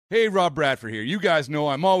Hey, Rob Bradford here. You guys know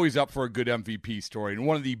I'm always up for a good MVP story, and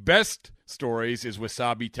one of the best stories is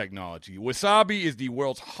Wasabi Technology. Wasabi is the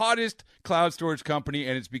world's hottest cloud storage company,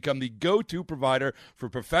 and it's become the go-to provider for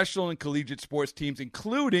professional and collegiate sports teams,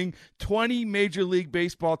 including 20 Major League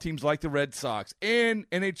Baseball teams like the Red Sox and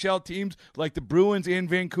NHL teams like the Bruins and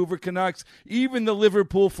Vancouver Canucks. Even the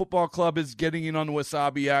Liverpool Football Club is getting in on the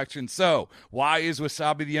Wasabi action. So, why is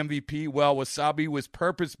Wasabi the MVP? Well, Wasabi was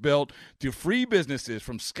purpose-built to free businesses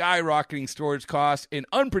from skyrocketing storage costs and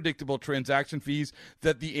unpredictable transaction fees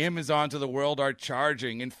that the Amazons of the world are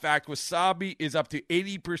charging. In fact, Wasabi is up to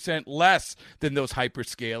 80% less than those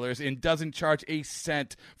hyperscalers and doesn't charge a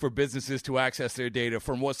cent for businesses to access their data.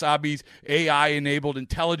 From Wasabi's AI-enabled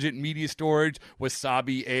intelligent media storage,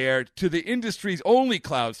 Wasabi Air, to the industry's only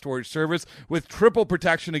cloud storage service with triple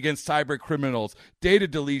protection against cyber criminals, data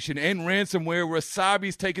deletion, and ransomware,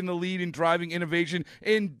 Wasabi's taken the lead in driving innovation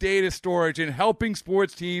in data storage and helping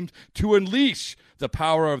sports teams to unleash the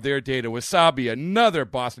power of their data. Wasabi, another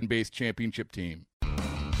Boston-based championship team.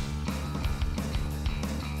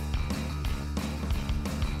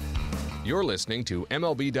 You're listening to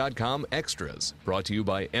MLB.com Extras, brought to you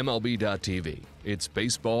by MLB.tv. It's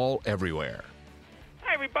baseball everywhere.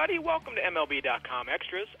 Hi, everybody. Welcome to MLB.com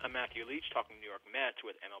Extras. I'm Matthew Leach, talking New York Mets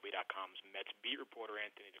with MLB.com's Mets beat reporter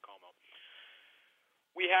Anthony DiComo.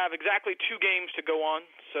 We have exactly 2 games to go on,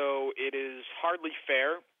 so it is hardly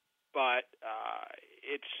fair, but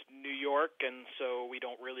it's New York, and so we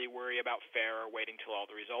don't really worry about fair or waiting till all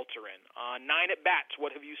the results are in. 9 at-bats,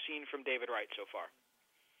 what have you seen from David Wright so far?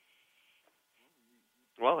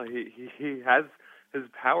 Well, he has his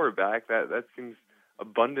power back. That seems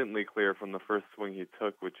abundantly clear from the first swing he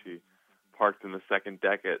took, which he parked in the second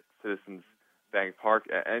deck at Citizens Bank Park.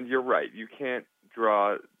 And you're right, you can't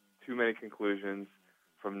draw too many conclusions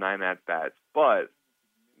from 9 at-bats, but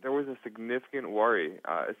there was a significant worry,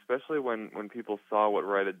 especially when people saw what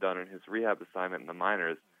Wright had done in his rehab assignment in the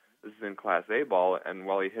minors. This is in Class A ball, and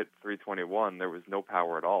while he hit .321, there was no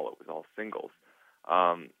power at all. It was all singles.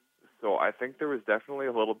 So I think there was definitely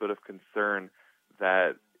a little bit of concern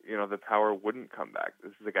that, the power wouldn't come back.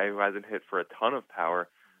 This is a guy who hasn't hit for a ton of power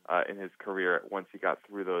in his career once he got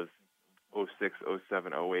through those 06,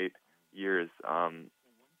 07, 08 years.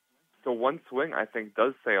 So one swing, I think,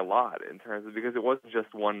 does say a lot in terms of, because it wasn't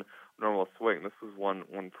just one normal swing. This was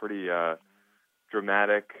one pretty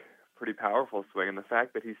dramatic, pretty powerful swing. And the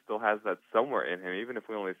fact that he still has that somewhere in him, even if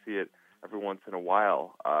we only see it every once in a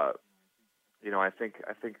while, I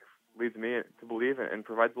think leads me to believe and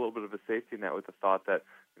provides a little bit of a safety net with the thought that,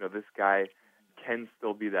 this guy can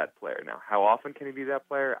still be that player. Now, how often can he be that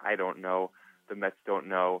player? I don't know. The Mets don't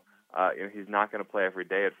know. He's not going to play every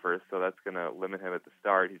day at first, so that's going to limit him at the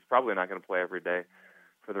start. He's probably not going to play every day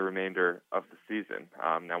for the remainder of the season.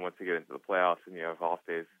 Now, once you get into the playoffs and you have off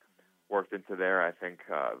days worked into there, I think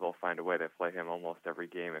they'll find a way to play him almost every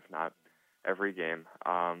game, if not every game.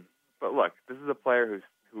 But look, this is a player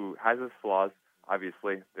who has his flaws.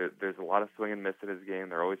 Obviously, there's a lot of swing and miss in his game.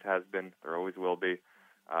 There always has been. There always will be.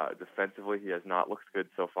 Defensively, he has not looked good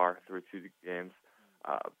so far through 2 games.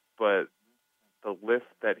 But the lift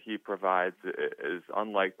that he provides is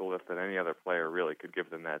unlike the lift that any other player really could give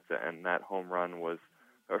the Mets. And that home run was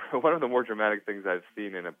one of the more dramatic things I've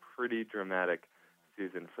seen in a pretty dramatic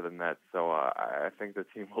season for the Mets. So I think the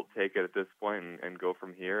team will take it at this point and go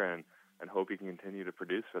from here and hope he can continue to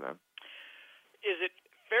produce for them. Is it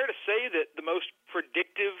fair to say that the most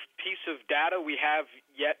predictive piece of data we have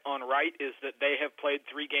yet on Wright is that they have played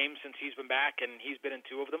 3 games since he's been back, and he's been in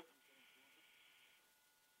 2 of them?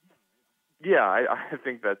 Yeah, I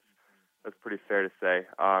think that's pretty fair to say,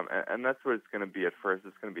 and that's what it's going to be at first.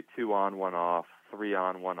 It's going to be 2 on, 1 off, 3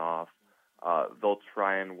 on, 1 off. They'll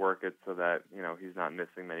try and work it so that he's not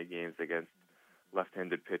missing many games against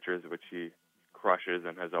left-handed pitchers, which he crushes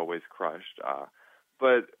and has always crushed.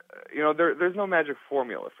 But there's no magic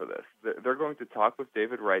formula for this. They're going to talk with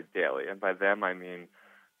David Wright daily, and by them I mean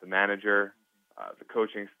the manager, the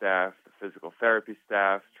coaching staff, the physical therapy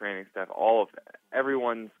staff, training staff, all of that.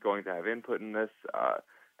 Everyone's going to have input in this.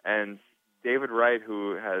 And David Wright,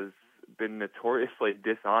 who has been notoriously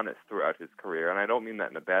dishonest throughout his career, and I don't mean that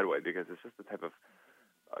in a bad way because it's just the type of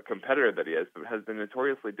competitor that he is, but has been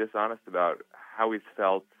notoriously dishonest about how he's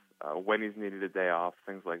felt, when he's needed a day off,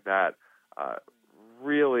 things like that,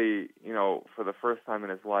 really, for the first time in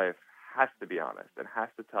his life, has to be honest and has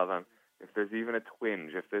to tell them if there's even a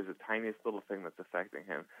twinge, if there's the tiniest little thing that's affecting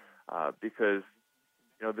him, because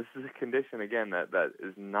this is a condition, again, that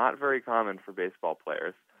is not very common for baseball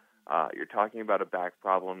players. You're talking about a back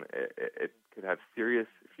problem. It could have serious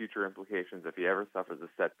future implications if he ever suffers a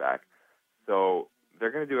setback. So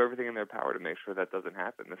they're going to do everything in their power to make sure that doesn't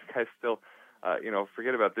happen. This guy's still,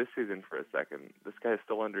 forget about this season for a second. This guy is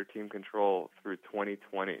still under team control through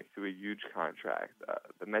 2020 to a huge contract.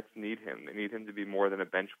 The Mets need him. They need him to be more than a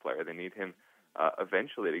bench player. They need him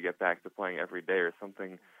eventually to get back to playing every day or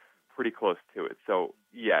something pretty close to it. So,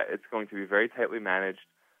 yeah, it's going to be very tightly managed.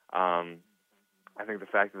 I think the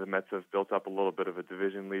fact that the Mets have built up a little bit of a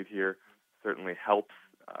division lead here certainly helps,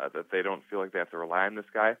 that they don't feel like they have to rely on this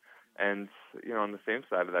guy. And, on the same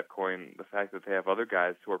side of that coin, the fact that they have other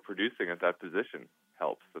guys who are producing at that position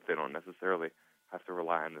helps, that they don't necessarily have to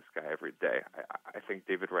rely on this guy every day. I think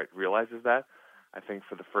David Wright realizes that. I think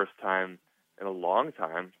for the first time in a long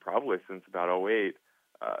time, probably since about 2008,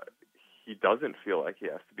 he doesn't feel like he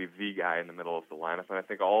has to be the guy in the middle of the lineup. And I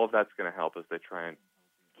think all of that's going to help as they try and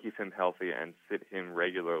keep him healthy and sit him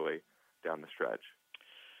regularly down the stretch.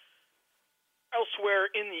 Elsewhere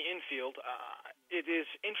in the infield, it is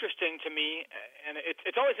interesting to me, and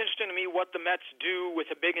it's always interesting to me what the Mets do with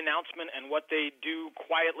a big announcement and what they do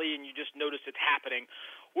quietly, and you just notice it's happening.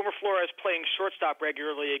 Wilmer Flores playing shortstop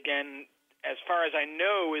regularly again, as far as I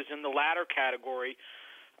know, is in the latter category.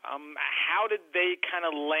 How did they kind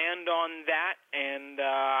of land on that, and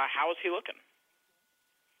how is he looking?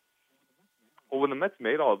 Well, when the Mets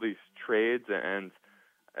made all these trades and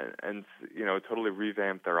totally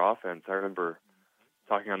revamped their offense, I remember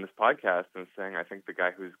talking on this podcast and saying I think the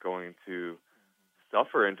guy who's going to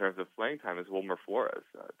suffer in terms of playing time is Wilmer Flores.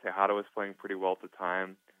 Tejada was playing pretty well at the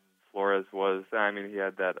time. Flores was, he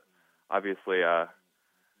had that, obviously,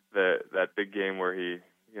 that big game where he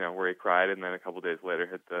cried and then a couple days later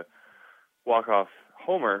hit the walk-off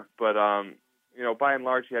homer. But, by and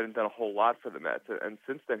large, he hadn't done a whole lot for the Mets. And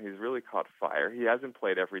since then, he's really caught fire. He hasn't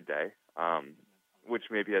played every day, which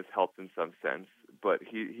maybe has helped in some sense. But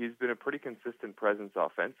he's been a pretty consistent presence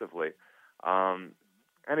offensively. And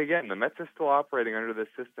again, the Mets are still operating under this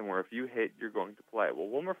system where if you hit, you're going to play. Well,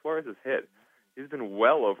 Wilmer Flores has hit. He's been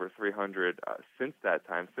well over 300 since that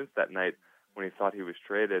time, since that night when he thought he was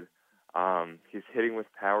traded. He's hitting with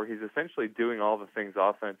power. He's essentially doing all the things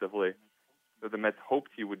offensively that the Mets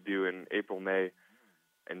hoped he would do in April, May,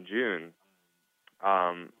 and June.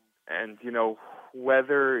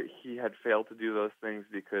 Whether he had failed to do those things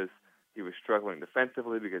because he was struggling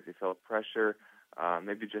defensively, because he felt pressure,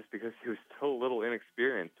 maybe just because he was still a little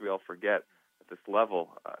inexperienced, we all forget at this level,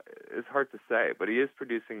 is hard to say. But he is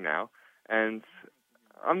producing now, and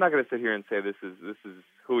I'm not going to sit here and say this is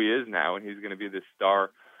who he is now, and he's going to be this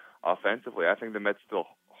star offensively. I think the Mets still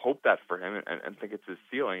hope that for him and think it's his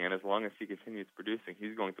ceiling, and as long as he continues producing,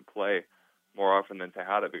 he's going to play more often than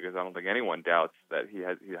Tejada, because I don't think anyone doubts that he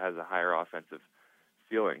has a higher offensive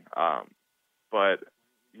ceiling. But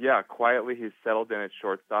yeah, quietly he's settled in at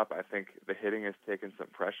shortstop. I think the hitting has taken some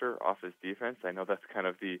pressure off his defense. I know that's kind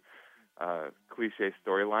of the cliche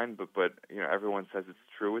storyline, but everyone says it's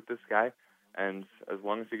true with this guy. And as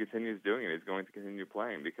long as he continues doing it, he's going to continue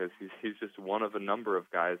playing, because he's just one of a number of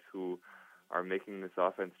guys who are making this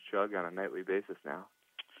offense chug on a nightly basis now.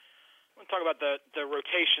 I want to talk about the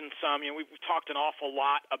rotation some. We've talked an awful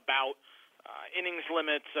lot about innings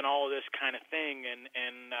limits and all of this kind of thing,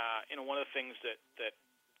 and one of the things that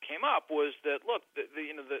came up was that, look,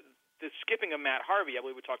 the skipping of Matt Harvey. I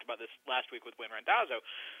believe we talked about this last week with Wayne Randazzo.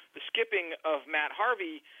 The skipping of Matt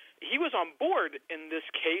Harvey, he was on board in this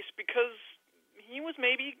case because he was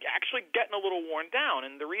maybe actually getting a little worn down.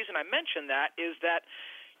 And the reason I mention that is that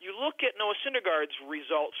you look at Noah Syndergaard's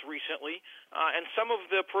results recently, and some of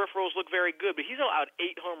the peripherals look very good, but he's allowed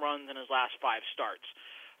 8 home runs in his last 5 starts.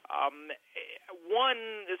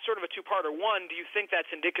 One, it's sort of a two-parter. One, do you think that's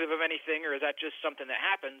indicative of anything, or is that just something that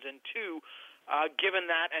happens? And two, given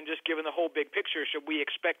that and just given the whole big picture, should we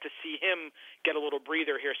expect to see him get a little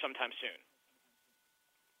breather here sometime soon?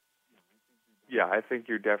 Yeah, I think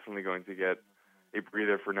you're definitely going to get a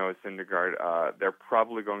breather for Noah Syndergaard. They're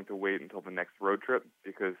probably going to wait until the next road trip,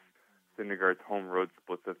 because Syndergaard's home road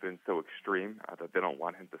splits have been so extreme that they don't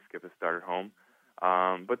want him to skip a start at home.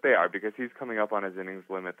 But they are, because he's coming up on his innings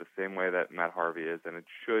limit the same way that Matt Harvey is, and it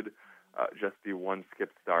should just be one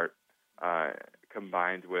skip start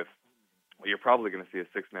combined with, well, you're probably going to see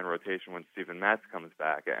a 6-man rotation when Steven Matz comes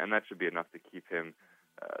back, and that should be enough to keep him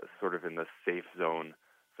sort of in the safe zone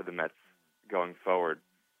for the Mets going forward.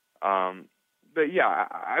 But yeah,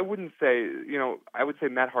 I wouldn't say, I would say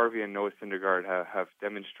Matt Harvey and Noah Syndergaard have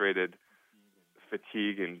demonstrated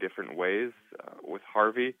fatigue in different ways. With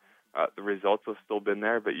Harvey, the results have still been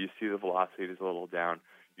there, but you see the velocity is a little down.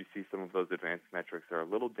 You see some of those advanced metrics are a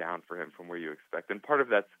little down for him from where you expect. And part of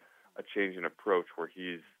that's a change in approach, where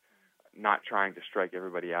he's not trying to strike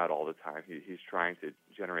everybody out all the time. He's trying to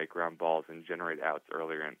generate ground balls and generate outs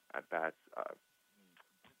earlier in at bats.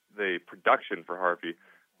 the production for Harvey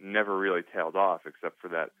never really tailed off except for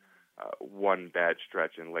that one bad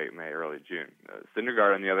stretch in late May, early June.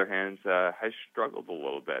 Syndergaard, on the other hand, has struggled a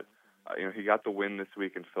little bit. He got the win this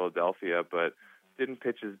week in Philadelphia, but didn't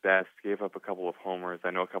pitch his best, gave up a couple of homers.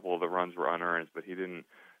 I know a couple of the runs were unearned, but he didn't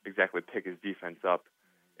exactly pick his defense up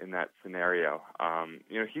in that scenario.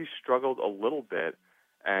 He struggled a little bit,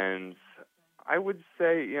 and I would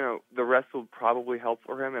say, the rest will probably help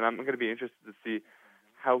for him, and I'm going to be interested to see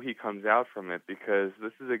how he comes out from it, because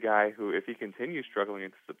this is a guy who, if he continues struggling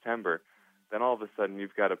into September, then all of a sudden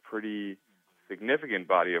you've got a pretty significant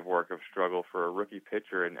body of work of struggle for a rookie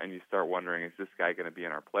pitcher, and you start wondering, is this guy going to be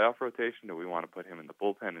in our playoff rotation? Do we want to put him in the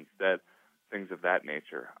bullpen instead? Things of that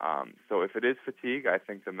nature. So if it is fatigue, I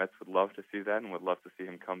think the Mets would love to see that and would love to see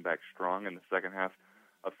him come back strong in the second half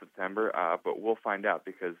of September, but we'll find out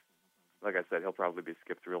because, like I said, he'll probably be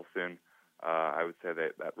skipped real soon. I would say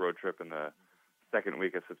that road trip in the second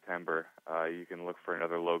week of September, you can look for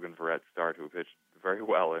another Logan Verrett start who pitched very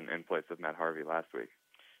well in place of Matt Harvey last week.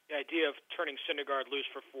 The idea of turning Syndergaard loose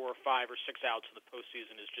for 4 or 5 or 6 outs in the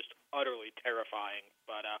postseason is just utterly terrifying.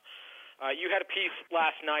 But you had a piece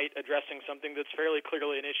last night addressing something that's fairly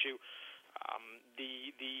clearly an issue.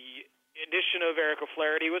 The addition of Eric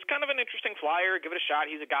O'Flaherty was kind of an interesting flyer. Give it a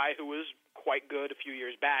shot. He's a guy who was quite good a few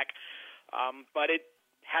years back. But it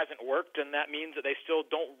hasn't worked, and that means that they still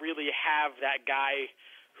don't really have that guy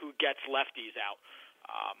who gets lefties out.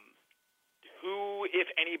 Who,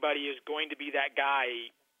 if anybody, is going to be that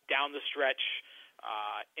guy down the stretch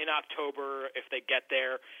in October if they get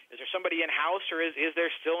there? Is there somebody in-house, or is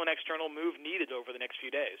there still an external move needed over the next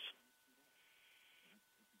few days?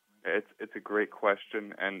 It's a great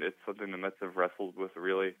question, and it's something the Mets have wrestled with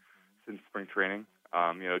really since spring training.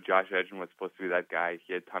 Josh Edgin was supposed to be that guy.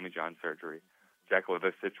 He had Tommy John surgery. Jack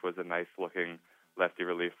Levicich was a nice-looking lefty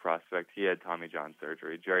relief prospect. He had Tommy John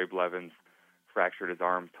surgery. Jerry Blevins fractured his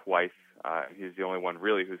arm twice. He's the only one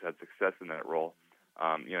really who's had success in that role.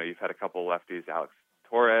 You've had a couple of lefties, Alex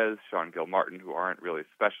Torres, Sean Gilmartin, who aren't really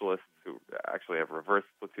specialists, who actually have reverse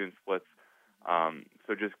platoon splits.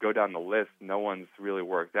 So just go down the list. No one's really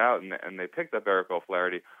worked out, and they picked up Eric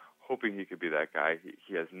O'Flaherty, hoping he could be that guy.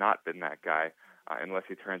 He has not been that guy. Unless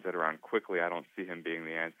he turns it around quickly, I don't see him being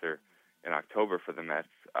the answer in October for the Mets.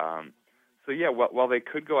 While they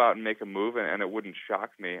could go out and make a move, and it wouldn't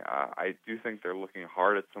shock me, I do think they're looking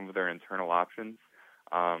hard at some of their internal options.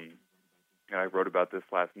 And I wrote about this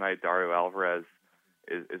last night. Dario Alvarez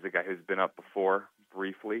is a guy who's been up before,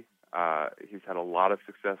 briefly. He's had a lot of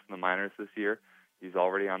success in the minors this year. He's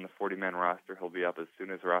already on the 40-man roster. He'll be up as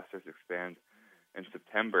soon as rosters expand in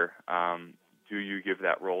September. Do you give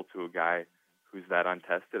that role to a guy who's that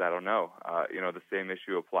untested? I don't know. The same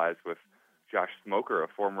issue applies with Josh Smoker, a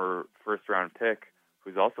former first-round pick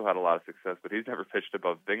who's also had a lot of success, but he's never pitched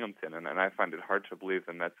above Binghamton, and I find it hard to believe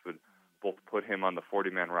the Mets would both put him on the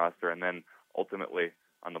 40-man roster and then ultimately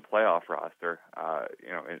on the playoff roster,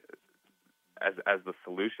 as the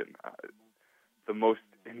solution. The most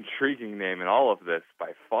intriguing name in all of this,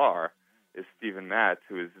 by far, is Steven Matz,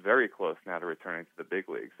 who is very close now to returning to the big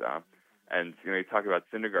leagues. And you talk about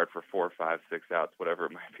Syndergaard for 4, 5, 6 outs, whatever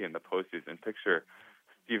it might be in the postseason. Picture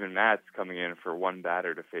Steven Matz coming in for one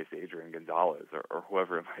batter to face Adrian Gonzalez or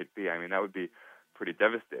whoever it might be. I mean, that would be pretty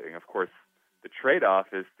devastating. Of course, the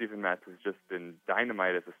trade-off is Steven Matz has just been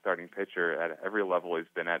dynamite as a starting pitcher at every level he's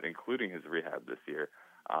been at, including his rehab this year,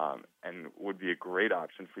 and would be a great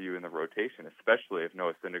option for you in the rotation, especially if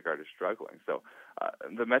Noah Syndergaard is struggling. So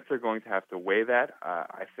the Mets are going to have to weigh that.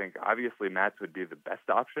 I think, obviously, Matz would be the best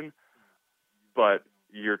option, but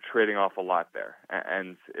you're trading off a lot there.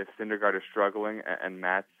 And if Syndergaard is struggling and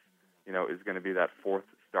Matz, is going to be that fourth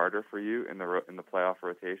starter for you in the playoff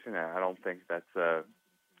rotation, I don't think that's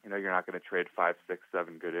you're not going to trade 5, 6,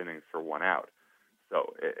 7 good innings for one out.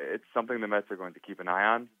 So it's something the Mets are going to keep an eye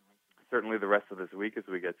on. Certainly the rest of this week as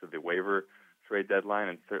we get to the waiver trade deadline,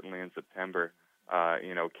 and certainly in September,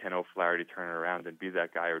 can O'Flaherty turn it around and be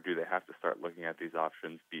that guy, or do they have to start looking at these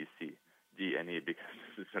options B, C, D, and E, because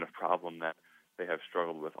this has been a problem that they have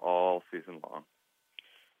struggled with all season long.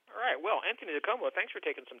 All right. Well, Anthony DiComo, thanks for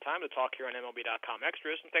taking some time to talk here on MLB.com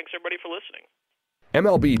Extras, and thanks everybody for listening.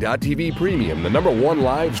 MLB.tv Premium, the #1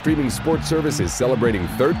 live streaming sports service, is celebrating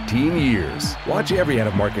 13 years. Watch every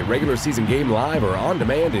out-of-market regular season game live or on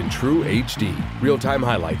demand in true HD. Real-time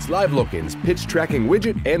highlights, live look-ins, pitch tracking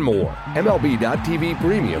widget, and more. MLB.tv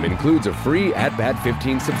Premium includes a free At-Bat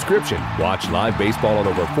 15 subscription. Watch live baseball on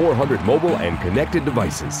over 400 mobile and connected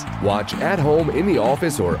devices. Watch at home, in the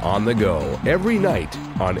office, or on the go, every night,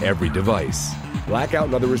 on every device. Blackout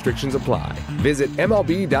and other restrictions apply. Visit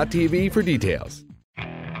MLB.tv for details.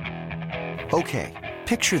 Okay,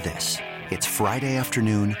 Picture this. It's Friday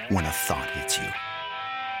afternoon when a thought hits you.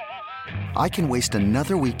 I can waste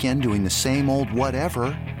another weekend doing the same old whatever,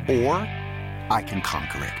 or I can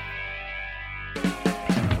conquer it.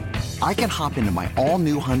 I can hop into my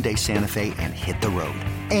all-new Hyundai Santa Fe and hit the road.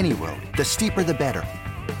 Any road. The steeper, the better.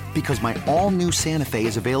 Because my all-new Santa Fe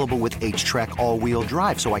is available with H-Track all-wheel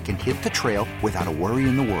drive, so I can hit the trail without a worry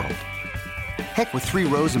in the world. Heck, with 3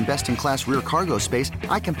 rows and best-in-class rear cargo space,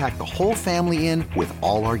 I can pack the whole family in with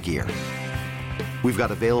all our gear. We've got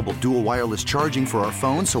available dual wireless charging for our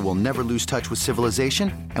phones, so we'll never lose touch with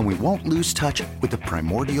civilization, and we won't lose touch with the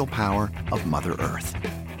primordial power of Mother Earth.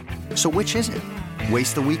 So which is it?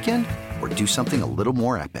 Waste the weekend or do something a little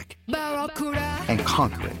more epic? And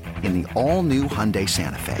conquer it in the all-new Hyundai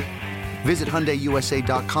Santa Fe. Visit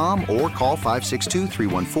HyundaiUSA.com or call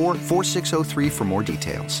 562-314-4603 for more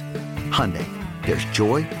details. Hyundai, there's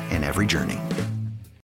joy in every journey.